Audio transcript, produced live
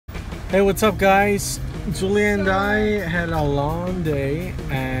Hey, what's up guys? Julia and I had a long day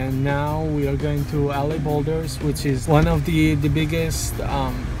and now we are going to LA Boulders, which is one of the biggest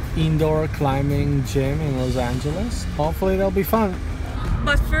indoor climbing gym in Los Angeles. Hopefully that'll be fun.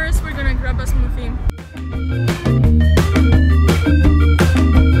 But first we're gonna grab a smoothie.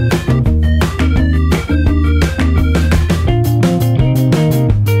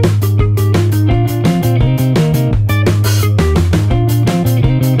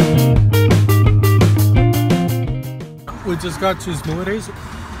 We just got 2 smoothies.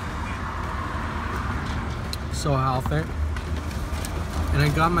 So healthy. And I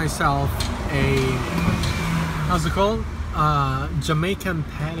got myself a, how's it called? Jamaican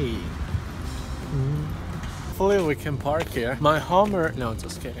patty. Hopefully we can park here. My Hummer, no,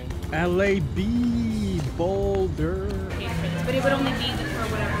 just kidding. LAB Boulder. But it would only be for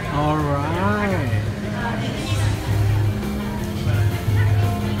whatever. Alright.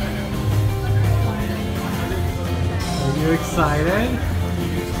 Are you excited?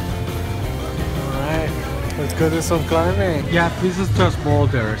 Alright, let's go do some climbing. Yeah, this is just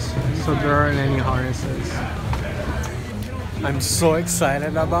boulders, so there aren't any harnesses. I'm so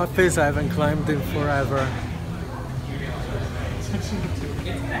excited about this. I haven't climbed in forever. It's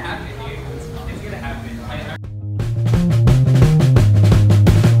gonna happen, dude. It's gonna happen.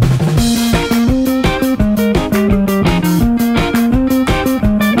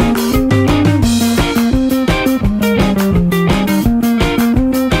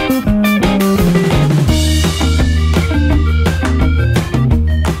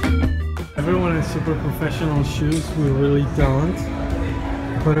 Super professional shoes, we really don't.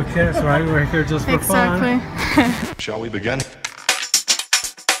 But who cares, right? We're here just for fun. Shall we begin?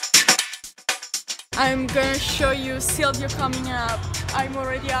 I'm gonna show you Sylvia coming up. I'm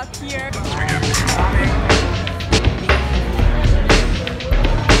already up here.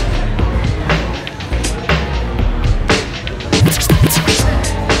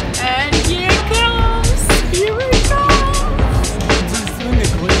 And here it comes! Here it comes! Just doing the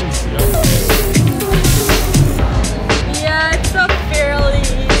glimpse, Yeah, it's a fairly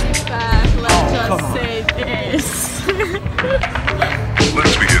easy path, let's just say this.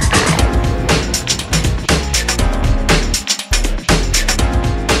 Let's begin.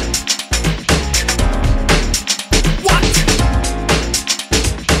 What?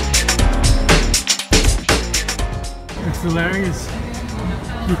 It's hilarious.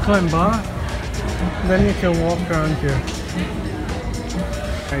 You climb up, then you can walk around here.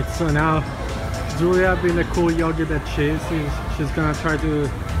 Alright, so now Julia, being the cool yogi that she is, she's gonna try to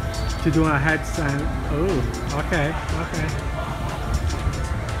do a headstand. Oh, okay.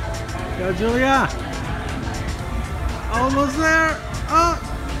 Go, Julia! Almost there! Oh!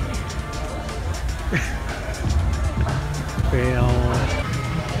 Fail.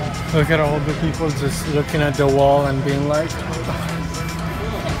 Look at all the people just looking at the wall and being like,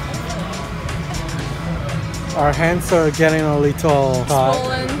 our hands are getting a little hot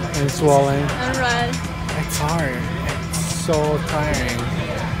and swollen And red. It's hard. It's so tiring.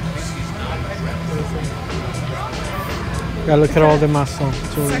 Yeah, look at all the muscle.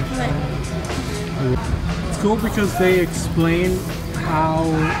 It's cool because they explain how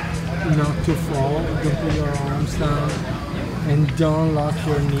not to fall. Don't put your arms down and don't lock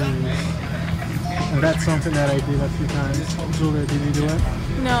your knees. And that's something that I did a few times. Julia, did you do it?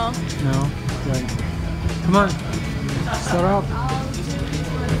 No. No? Good. Come on. Start up.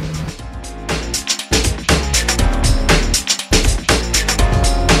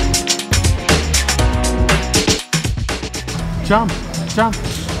 Jump, jump,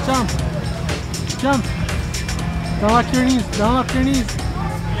 jump, jump. Don't lock your knees, don't lock your knees.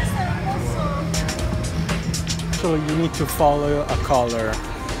 So you need to follow a color.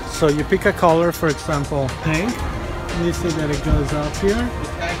 So you pick a color, for example, pink. You see that it goes up here.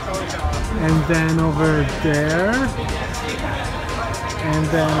 And then over there. And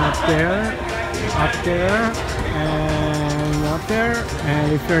then up there, and up there.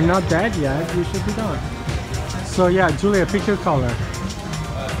 And if you're not dead yet, you should be done. So yeah, Julia, pick your color.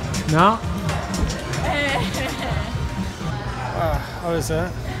 No? How is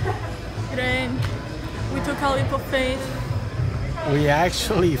that? Great. We took a leap of faith. We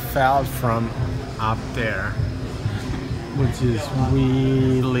actually fell from up there, which is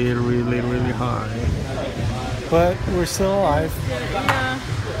really high. But we're still alive. Yeah.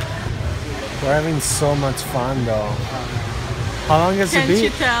 We're having so much fun though. How long has it been? Can't you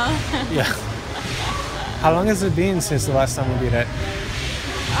tell? Yeah. How long has it been since the last time we did it?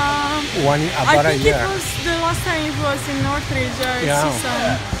 About a year. I think it was the last time it was in Northridge Yeah.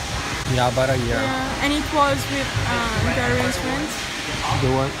 season. Yeah, about a year. Yeah, and it was with the arrangements. The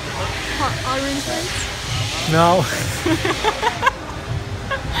what? Orange lights? No.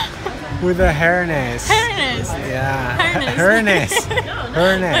 With a harness. Harness. Yeah. Harness.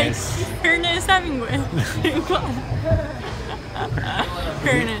 Harness. Like Ernest Hemingway.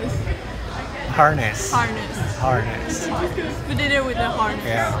 Harness. Harness. Harness. Harness. We did it with the harness.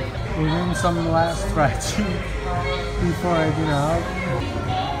 Yeah. We're doing some last stretching before I get out.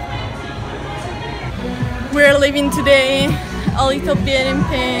 We're leaving today a little bit in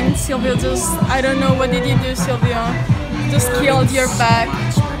pain. Silvio just, I don't know, what did you do, Silvio? Just killed your back.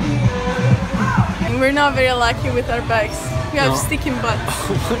 And we're not very lucky with our backs. We have sticking butts.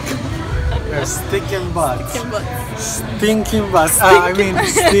 They're sticking butts. Sticking butts. Stinking butts. I mean,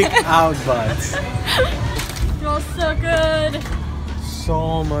 stick out butts. It was so good.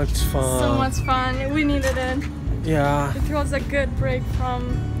 So much fun. So much fun. We needed it. Yeah. It was a good break from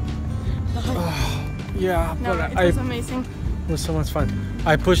the Yeah, No, but it was amazing. it was so much fun.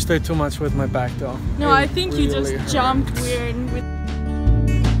 I pushed it too much with my back though. No, It I think you really just hurt. jumped weird with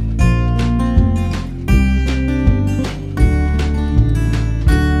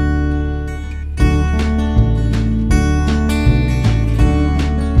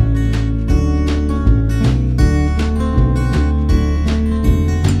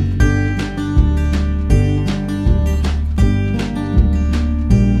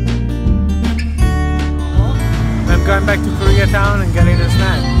I'm going back to Koreatown and getting a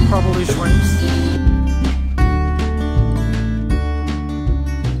snack. Probably shrimps.